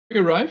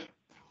You arrive?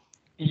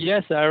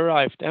 Yes, I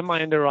arrived. Am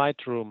I in the right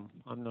room?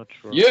 I'm not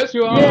sure. Yes,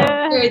 you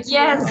are. Good.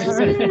 Yes, you Yes.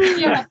 are.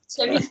 You have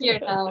Jamie here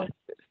now.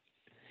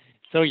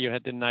 So you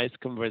had a nice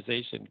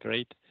conversation.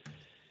 Great.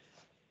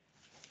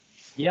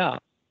 Yeah.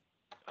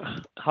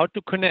 How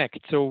to connect.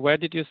 So where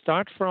did you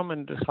start from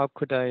and how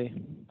could I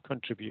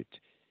contribute?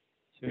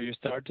 So you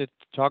started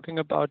talking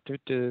about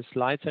the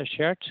slides I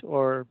shared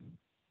or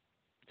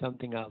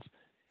something else?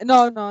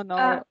 No, no,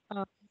 Uh,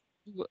 no.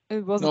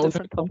 It was a No, the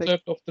different topic.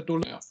 concept of the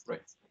tool. Yeah,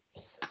 right.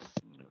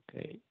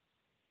 Okay.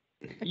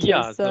 Okay,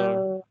 Yeah, so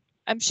so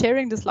I'm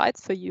sharing the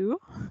slides for you.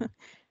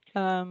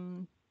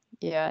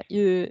 Yeah,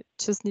 you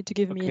just need to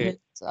give me a okay.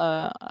 hint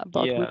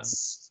about Yeah. which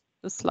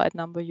slide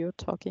number you're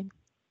talking.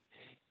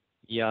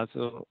 Yeah,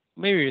 so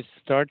maybe we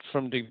start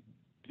from the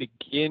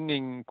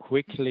beginning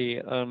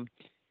quickly.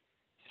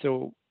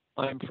 So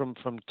I'm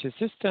from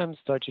T-Systems,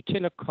 Deutsche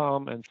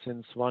Telekom, and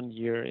since 1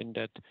 year in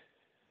that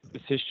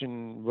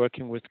position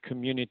working with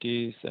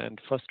communities and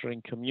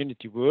fostering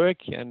community work.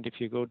 And if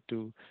you go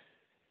to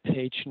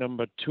page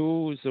number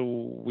 2, so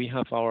we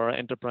have our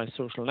enterprise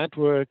social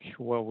network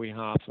where we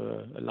have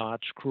a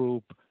large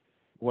group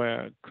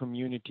where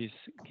communities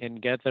can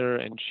gather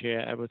and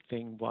share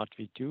everything what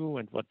we do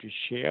and what we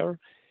share.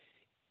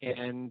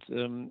 And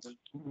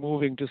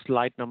moving to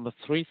slide number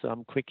 3, so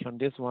I'm quick on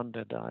this one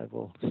that I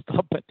will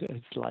stop at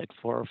slide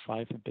 4 or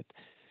 5 a bit.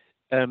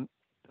 Um,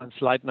 on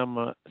slide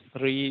number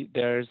 3,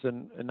 there's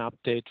an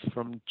update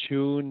from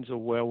June, so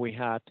where we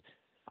had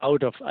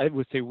out of, I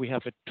would say we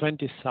have a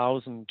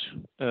 20,000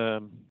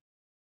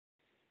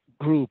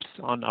 groups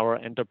on our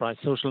enterprise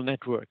social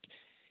network.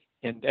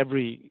 And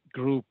every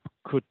group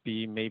could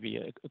be maybe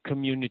a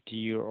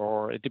community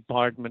or a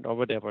department or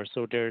whatever.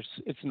 So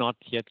it's not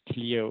yet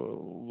clear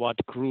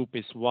what group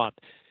is what.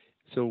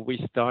 So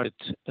we started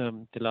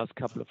the last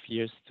couple of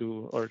years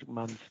or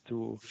months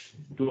to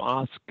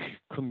ask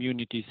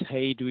communities,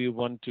 hey, do you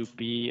want to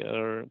be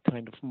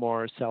kind of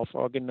more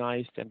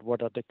self-organized, and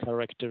what are the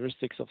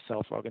characteristics of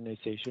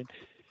self-organization?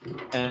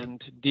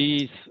 And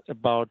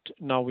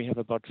now we have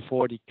about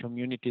 40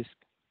 communities.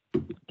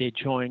 They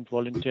joined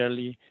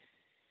voluntarily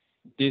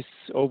this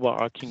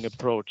overarching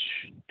approach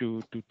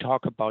to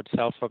talk about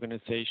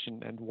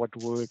self-organization and what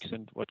works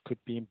and what could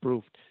be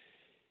improved.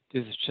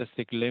 This is just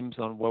a glimpse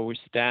on where we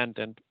stand.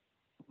 And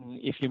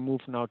if you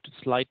move now to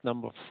slide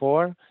number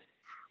 4,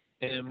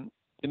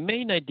 the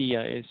main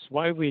idea is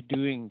why we're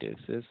doing this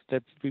is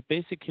that we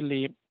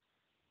basically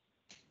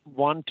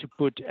want to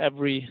put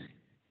every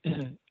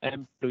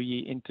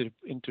employee into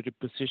the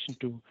position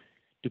to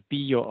be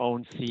your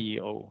own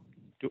CEO,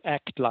 to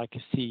act like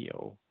a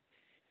CEO.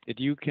 That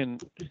you can,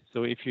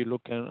 so if you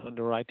look on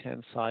the right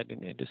hand side in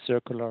the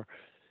circular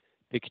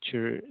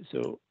picture,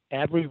 so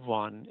every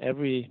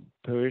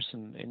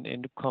person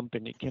in the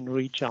company can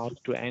reach out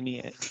to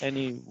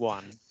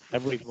anyone,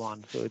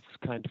 everyone. So it's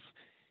kind of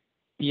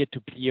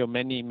peer-to-peer,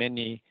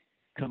 many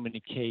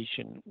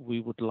communication we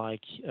would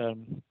like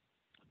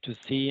to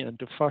see and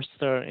to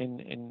foster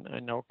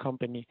in our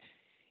company.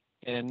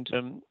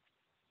 And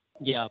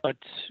yeah, but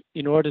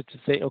in order to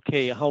say,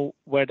 okay,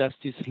 where does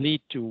this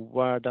lead to?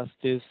 Where does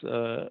this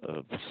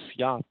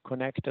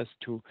connect us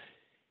to?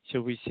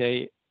 So we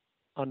say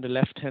on the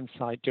left-hand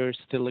side, there's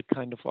still a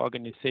kind of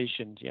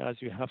organization. Yeah,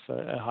 as you have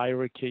a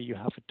hierarchy, you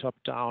have a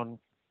top-down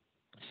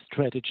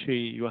strategy,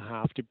 you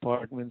have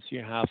departments,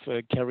 you have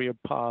a career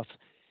path,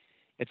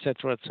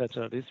 etc.,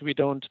 etc. This we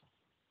don't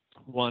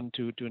want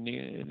to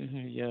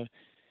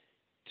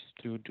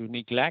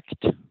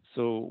neglect.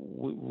 So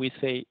we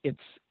say it's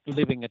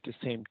living at the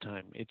same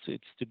time. It's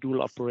the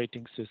dual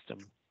operating system,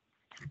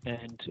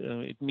 and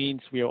it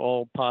means we are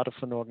all part of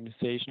an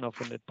organization, of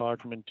an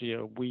department.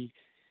 Here we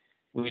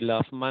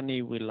love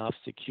money, we love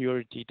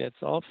security.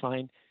 That's all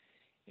fine,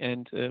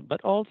 and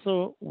but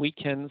also we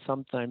can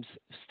sometimes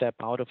step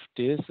out of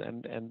this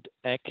and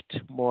act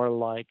more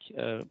like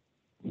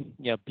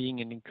being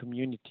in a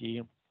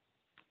community,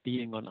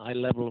 being on eye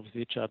level with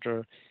each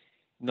other,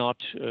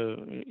 not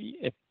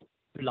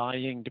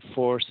applying the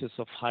forces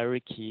of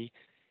hierarchy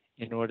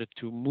in order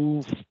to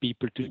move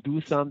people to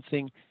do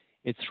something.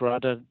 It's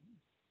rather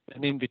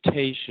an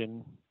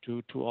invitation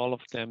to all of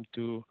them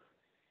to,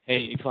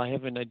 hey, if I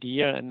have an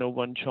idea and no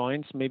one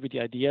joins, maybe the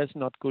idea is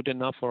not good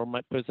enough or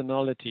my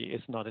personality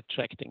is not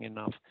attracting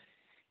enough.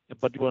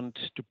 But we want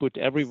to put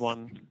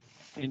everyone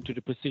into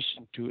the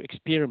position to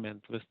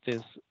experiment with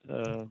this,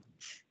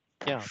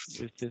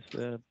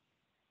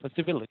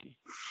 possibility.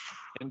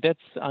 And that's,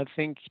 I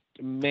think,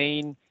 the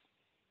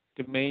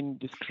main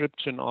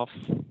description of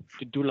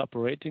the dual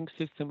operating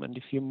system. And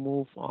if you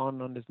move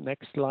on this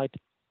next slide,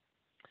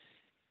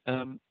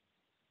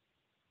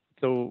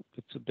 so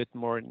it's a bit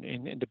more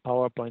in the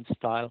PowerPoint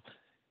style.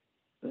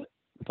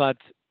 But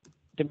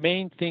the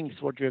main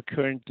things what we're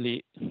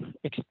currently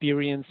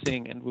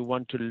experiencing and we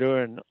want to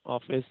learn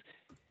of is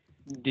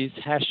these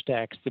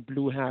hashtags, the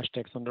blue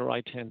hashtags on the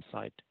right-hand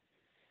side.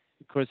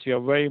 Because we are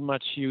very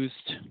much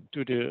used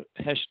to the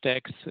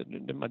hashtags,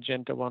 the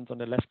magenta ones on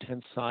the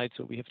left-hand side.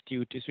 So we have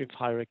duties, we have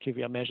hierarchy,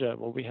 we have measure,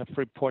 or we have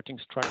reporting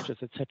structures,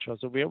 etc.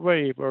 So we are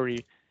very,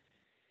 very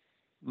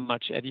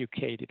much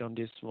educated on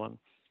this one.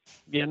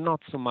 We are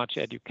not so much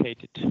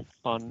educated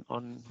on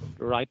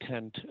the right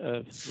hand,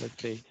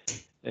 let's say,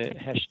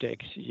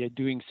 hashtags. You're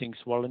doing things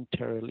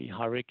voluntarily,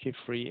 hierarchy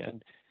free,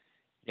 and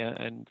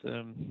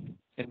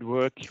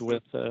work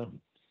with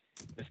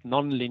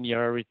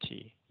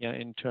non-linearity. Yeah,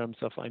 in terms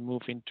of I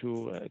move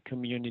into a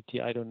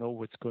community, I don't know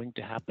what's going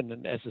to happen,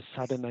 and as a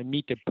sudden I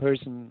meet a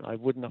person I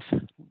would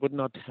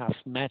not have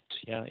met,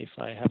 yeah, if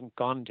I haven't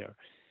gone there.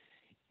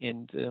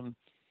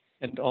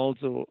 And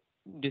also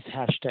this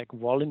hashtag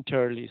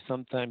voluntarily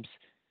sometimes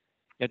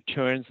it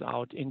turns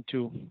out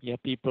into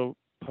people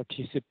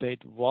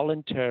participate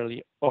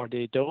voluntarily or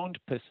they don't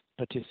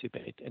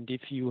participate. And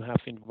if you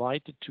have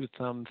invited to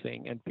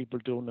something and people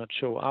do not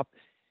show up,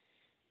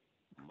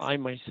 I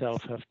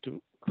myself have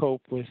to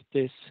cope with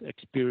this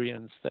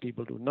experience that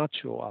people do not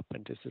show up,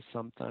 and this is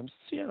sometimes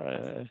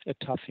a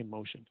tough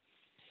emotion.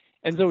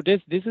 And so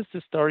this is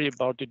the story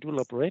about the dual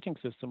operating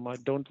system. I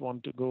don't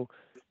want to go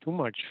too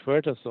much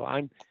further, so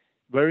I'm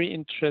very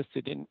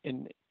interested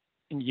in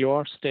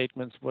your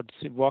statements, what's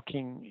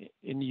evoking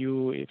in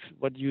you, if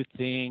what you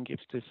think, if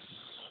this,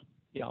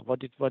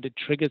 what it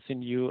triggers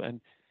in you,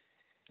 and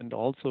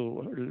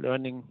also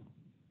learning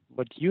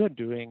what you are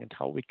doing and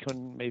how we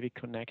can maybe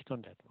connect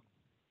on that one.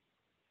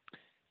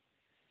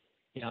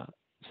 Yeah,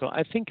 so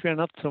I think we're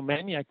not so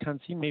many. I can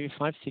see maybe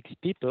 5, 6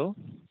 people.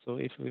 So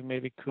if we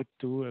maybe could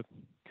do a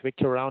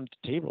quick around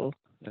the table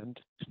and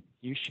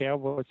you share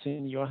what's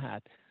in your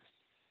head.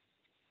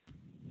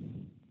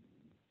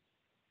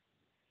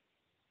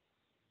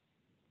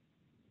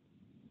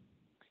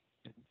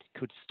 It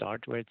could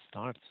start where it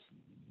starts.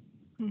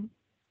 Mm-hmm.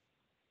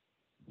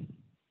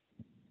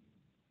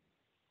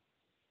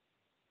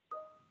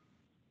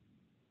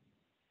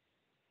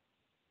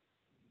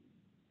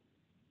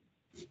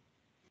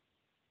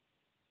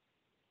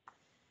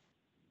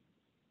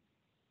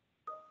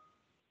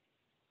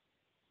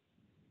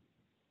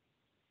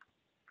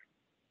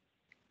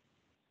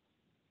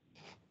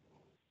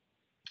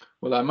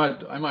 Well, I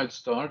might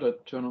start. I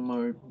turn on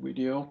my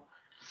video.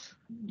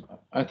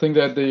 I think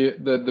that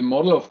the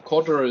model of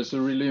Kotter is a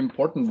really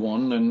important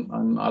one,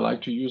 and I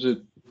like to use it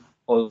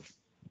all.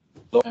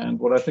 And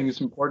what I think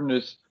is important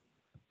is,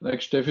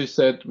 like Steffi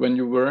said, when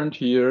you weren't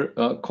here,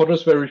 Kotter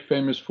is very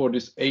famous for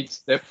these 8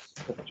 steps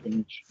of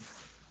change,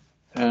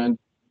 and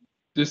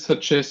this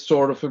suggests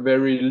sort of a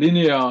very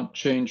linear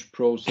change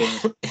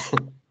process.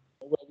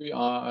 Where we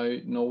are,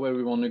 I know where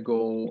we want to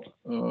go.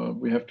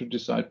 We have to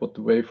decide what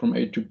the way from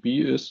A to B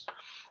is,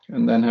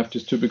 and then have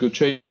this typical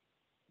change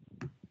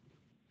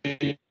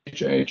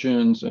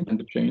agents and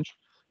the change.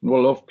 And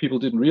what a lot of people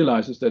didn't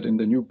realize is that in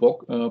the new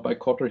book by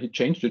Kotter, he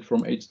changed it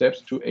from 8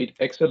 steps to 8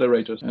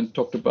 accelerators and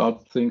talked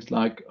about things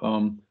like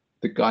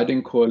the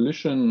guiding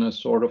coalition as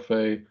sort of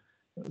a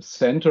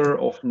center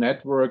of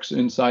networks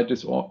inside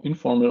this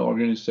informal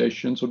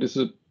organization. So this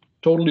is a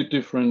totally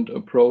different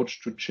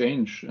approach to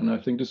change. And I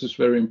think this is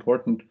very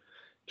important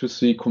to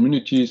see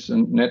communities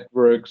and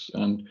networks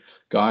and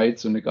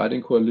guides and the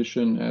guiding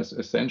coalition as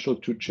essential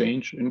to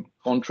change in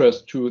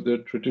contrast to the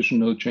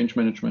traditional change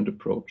management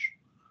approach.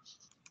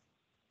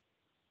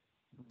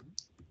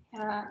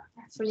 Yeah,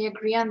 I fully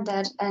agree on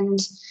that. And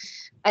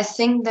I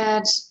think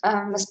that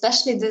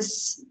especially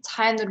this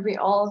time that we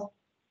all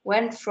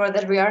went through,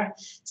 that we are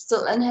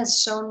still in,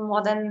 has shown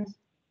more than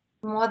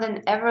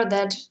ever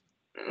that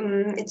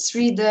it's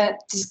really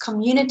this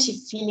community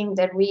feeling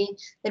that we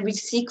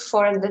seek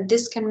for, and that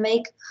this can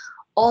make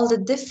all the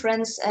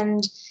difference.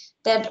 And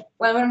that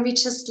when we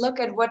just look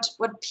at what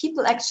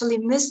people actually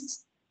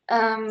missed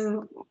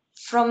from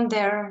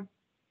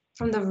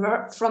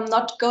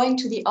not going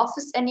to the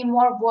office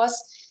anymore, was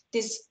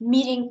this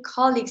meeting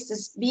colleagues,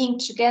 this being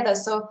together.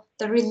 So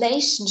the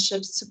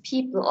relationships to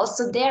people,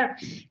 also there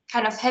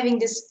kind of having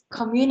this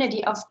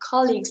community of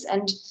colleagues.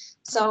 And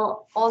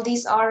so all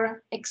these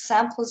are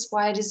examples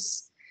why it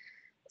is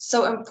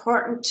so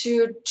important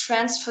to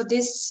transfer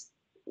this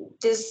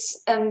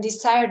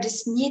desire,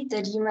 this need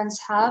that humans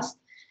have,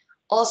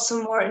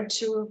 also more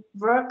into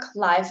work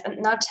life,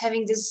 and not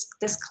having this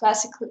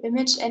classical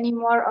image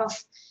anymore of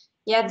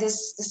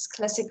this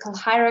classical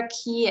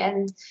hierarchy,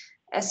 and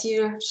as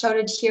you showed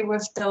it here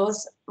with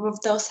those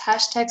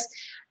hashtags,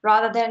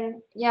 rather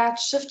than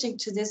shifting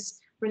to this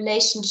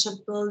relationship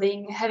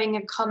building, having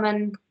a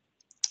common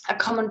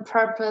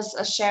purpose,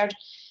 a shared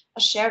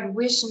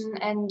vision.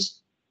 And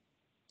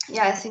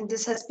I think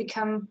this has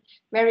become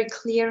very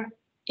clear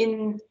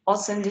in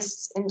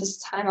this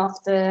time of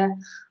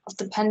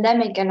the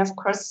pandemic. And of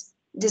course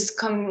this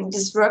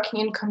working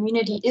in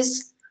community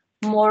is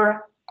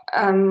more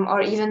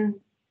or even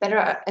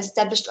better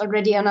established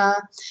already on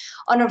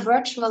a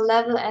virtual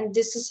level, and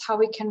this is how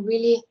we can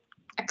really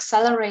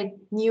accelerate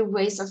new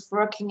ways of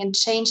working and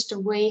change the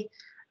way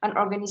an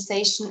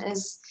organization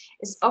is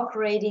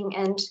operating.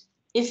 And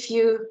if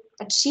you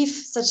achieve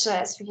such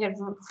as we heard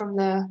from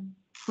the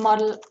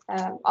model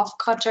of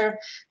Kotter,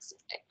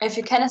 if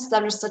you can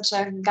establish such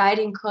a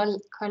guiding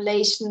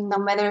correlation, no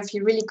matter if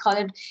you really call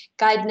it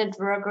guide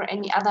network or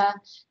any other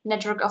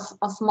network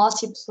of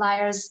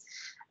multipliers,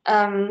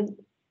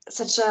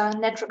 such a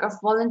network of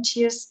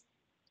volunteers,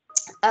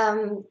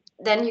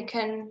 then you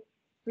can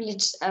really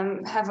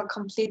have a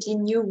completely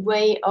new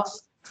way of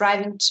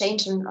driving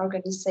change in an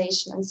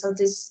organization. And so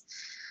this,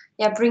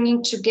 yeah,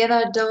 bringing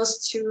together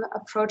those two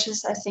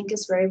approaches, I think,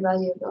 is very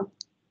valuable.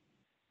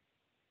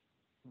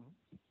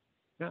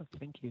 Yeah,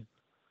 thank you.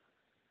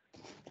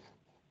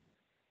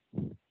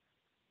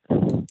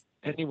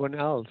 Anyone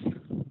else?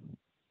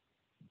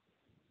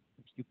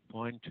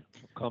 Viewpoint,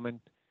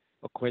 comment,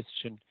 or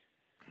question?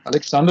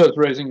 Alexander is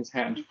raising his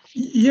hand.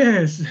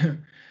 Yes,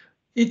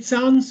 it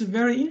sounds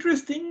very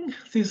interesting,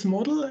 this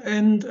model,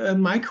 and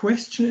my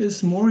question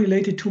is more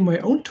related to my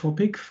own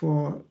topic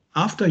for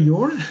after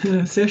your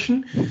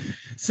session.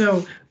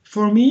 So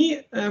for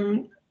me,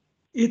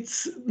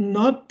 it's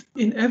not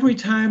in every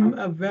time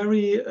a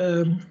very,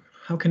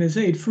 how can I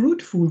say it,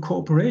 fruitful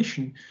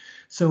cooperation.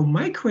 So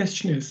my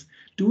question is,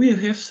 do we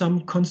have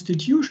some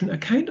constitution, a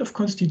kind of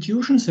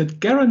constitution that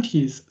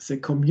guarantees the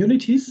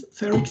communities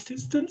their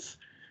existence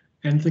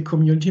and the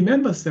community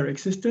members their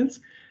existence?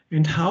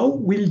 And how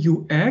will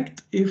you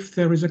act if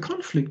there is a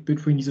conflict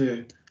between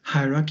the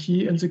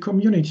hierarchy and the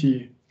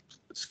community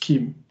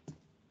scheme?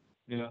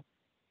 Yeah,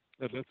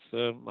 that's.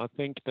 I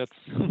think that's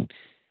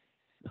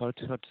how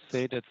to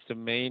say, that's the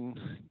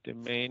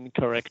main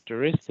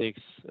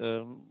characteristics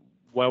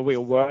where we're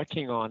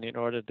working on in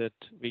order that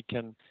we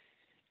can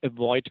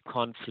avoid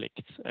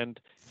conflicts. And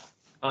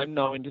I'm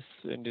now in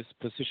this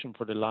position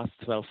for the last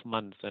 12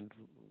 months, and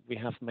we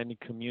have many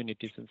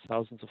communities and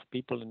thousands of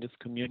people in these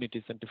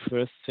communities. And the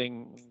first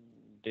thing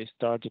they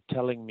started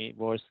telling me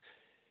was,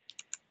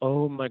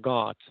 oh my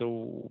God,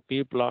 so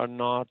people are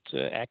not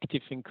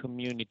active in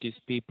communities.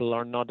 People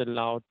are not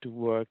allowed to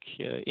work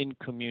in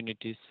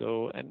communities.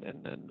 So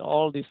and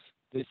all these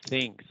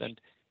things. And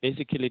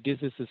basically, this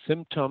is a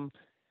symptom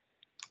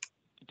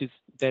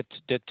that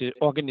the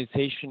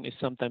organization is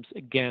sometimes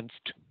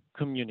against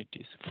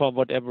communities for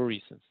whatever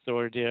reasons.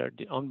 So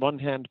on one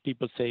hand,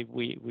 people say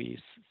we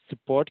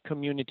support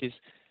communities,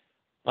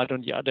 but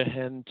on the other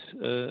hand,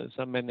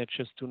 some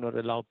managers do not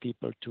allow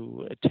people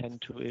to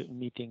attend to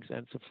meetings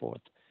and so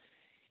forth.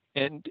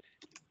 And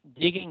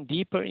digging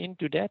deeper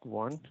into that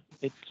one,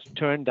 it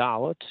turned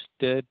out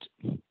that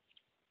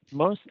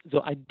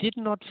so I did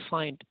not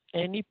find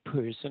any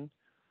person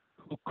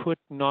who could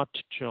not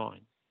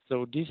join.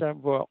 So these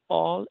were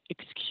all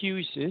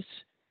excuses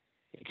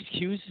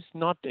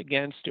not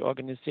against the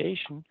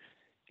organization,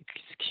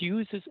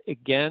 excuses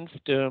against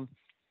the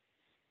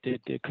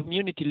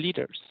community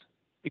leaders,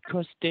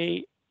 because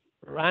they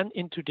ran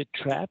into the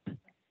trap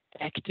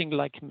acting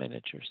like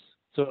managers.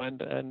 So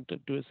and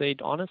to say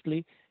it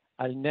honestly,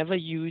 I'll never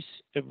use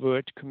the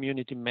word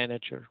community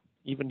manager.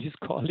 Even this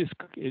call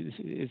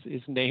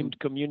is named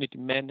community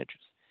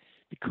managers,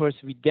 because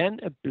we then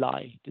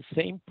apply the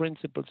same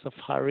principles of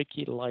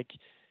hierarchy,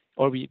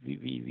 or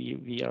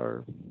we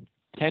are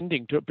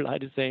tending to apply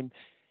the same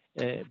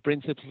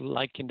principles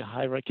like in the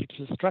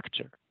hierarchical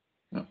structure.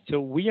 Yeah.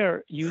 So we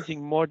are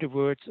using more the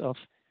words of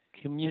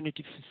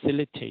community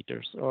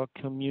facilitators or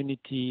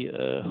community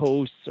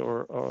hosts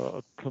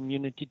or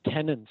community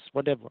tenants,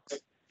 whatever,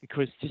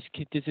 because this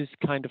is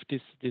kind of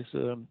this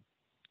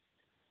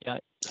yeah,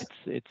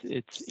 it's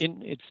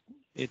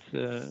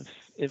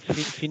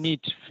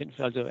finite,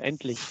 also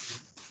endlich.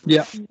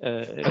 Yeah,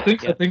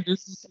 I think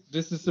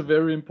this is a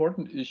very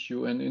important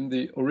issue, and in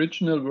the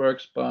original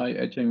works by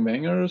Etienne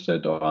Wengers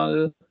et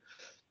al.,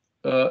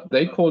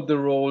 they called the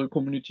role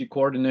community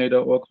coordinator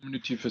or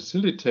community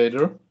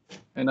facilitator.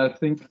 And I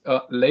think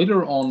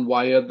later on,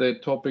 via the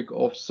topic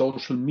of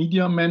social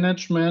media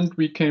management,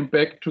 we came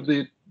back to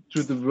the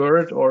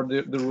word or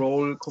the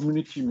role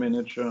community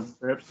manager.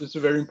 Perhaps this is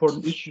a very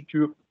important issue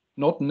to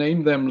not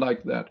name them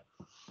like that.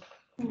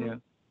 Yeah.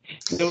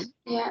 So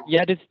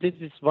yeah, this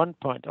is one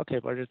point. Okay,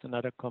 but there's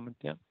another comment.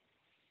 Yeah.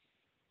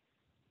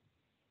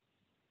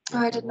 Oh,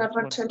 I did not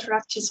want to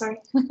interrupt you. Sorry.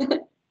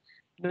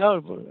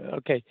 No.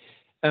 Okay.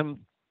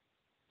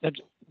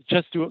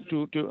 Just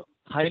to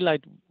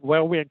highlight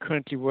where we are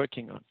currently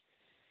working on.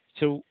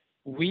 So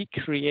we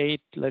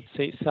create, let's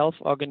say,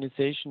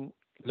 self-organization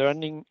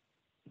learning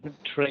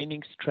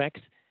training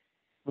tracks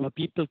where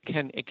people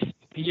can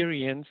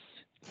experience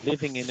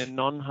living in a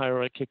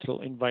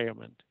non-hierarchical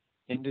environment.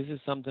 And this is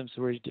sometimes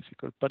very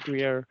difficult, but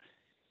we have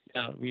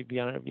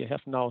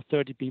now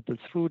 30 people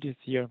through this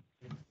year.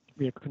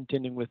 We are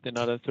continuing with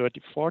another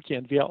 30, 40,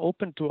 and we are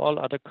open to all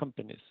other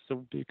companies.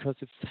 So because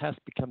it has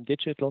become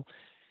digital,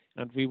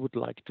 and we would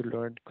like to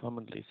learn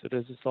commonly. So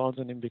this is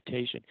also an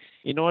invitation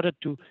in order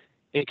to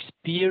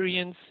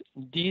experience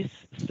these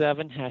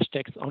 7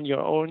 hashtags on your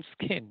own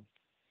skin.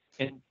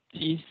 And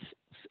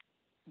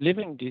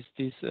living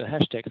these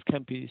hashtags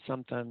can be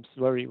sometimes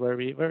very,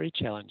 very, very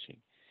challenging.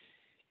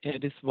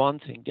 It is one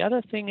thing. The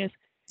other thing is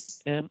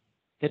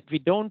that we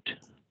don't,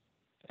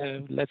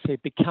 let's say,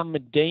 become a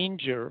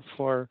danger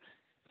for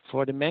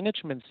the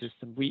management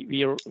system.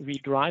 We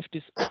drive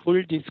this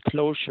full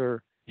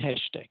disclosure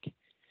hashtag.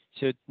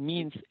 So it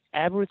means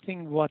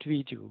everything what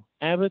we do,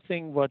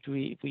 everything what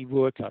we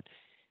work out,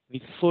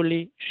 we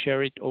fully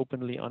share it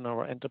openly on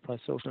our enterprise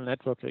social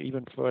network, or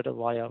even further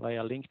via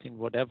LinkedIn,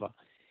 whatever.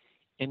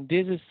 And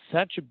this is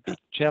such a big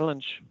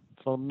challenge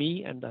for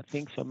me, and I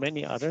think for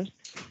many others.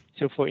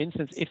 So for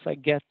instance, if I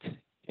get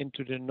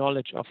into the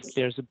knowledge of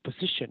there's a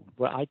position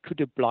where I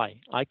could apply,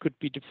 I could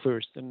be the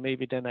first, and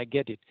maybe then I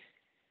get it.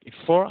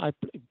 Before I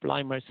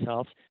apply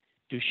myself,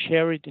 to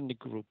share it in the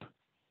group.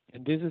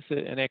 And this is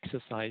an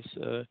exercise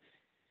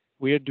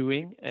we're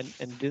doing, and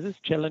this is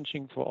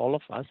challenging for all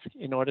of us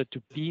in order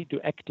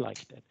to act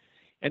like that.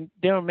 And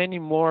there are many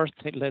more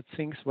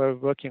things we're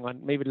working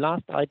on. Maybe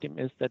last item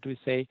is that we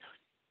say,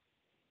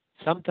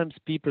 sometimes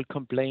people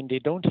complain they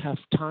don't have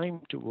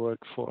time to work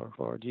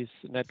for these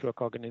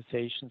network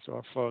organizations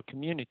or for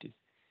communities.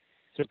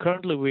 So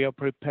currently we are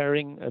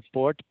preparing a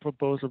board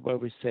proposal where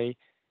we say,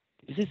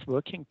 this is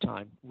working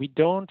time. We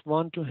don't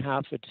want to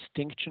have a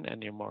distinction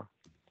anymore.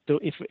 So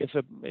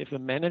if a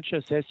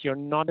manager says you're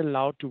not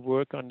allowed to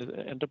work on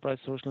the enterprise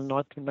social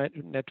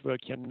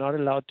network, you're not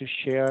allowed to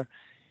share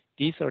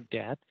this or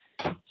that.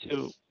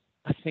 So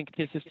I think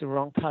this is the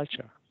wrong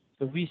culture.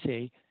 So we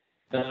say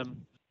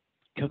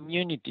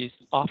communities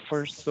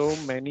offer so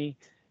many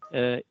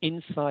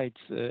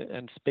insights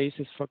and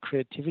spaces for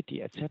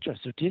creativity, etc.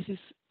 So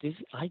this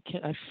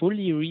I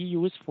fully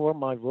reuse for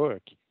my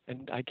work,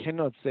 and I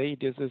cannot say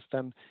this is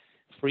then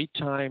free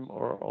time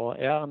or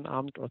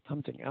Ehrenamt or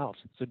something else.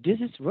 So this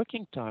is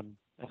working time,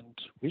 and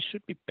we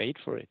should be paid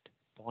for it.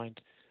 Point.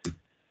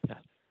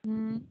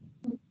 Yeah.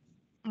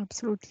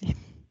 Absolutely.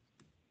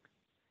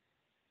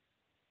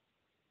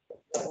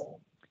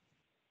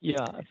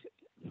 Yeah.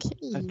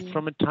 Okay.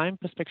 From a time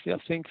perspective,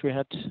 I think we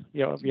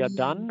are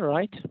done,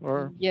 right?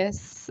 Or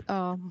yes,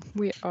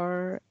 we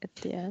are at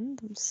the end.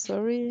 I'm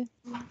sorry.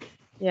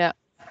 Yeah.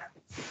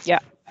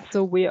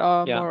 So we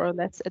are more or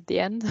less at the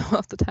end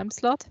of the time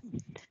slot.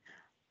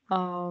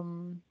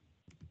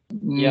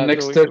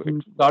 Next so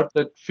session starts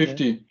at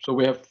 50, yeah. so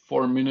we have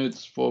 4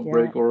 minutes for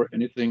break or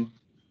anything,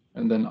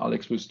 and then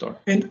Alex will start.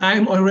 And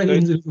I'm already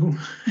in the room.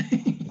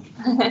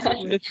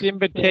 It's the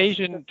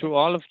invitation to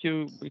all of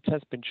you. It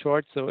has been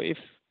short, so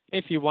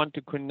if you want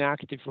to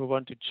connect, if you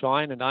want to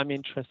join, and I'm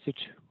interested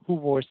who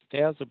was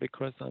there, so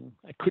because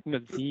I could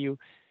not see you,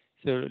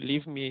 so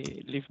leave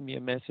me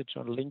a message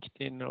on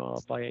LinkedIn or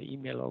via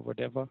email or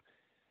whatever.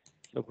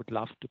 I would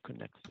love to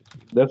connect with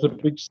you. There's a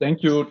big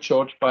thank you,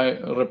 George, by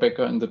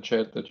Rebecca in the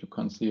chat that you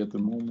can't see at the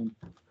moment.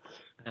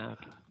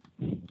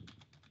 Okay.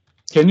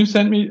 Can you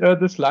send me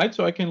the slide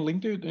so I can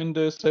link it in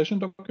the session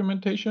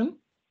documentation?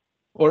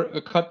 Or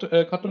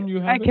Katrin, you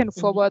have I can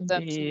forward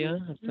them to yeah, you.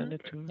 I'll send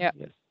it to Yeah.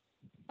 Yes.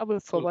 I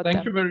will forward thank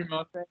them. you very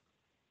much.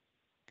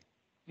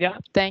 Yeah.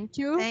 Thank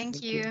you.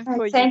 Thank you.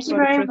 Thank you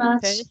very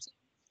much.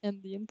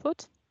 And the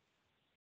input.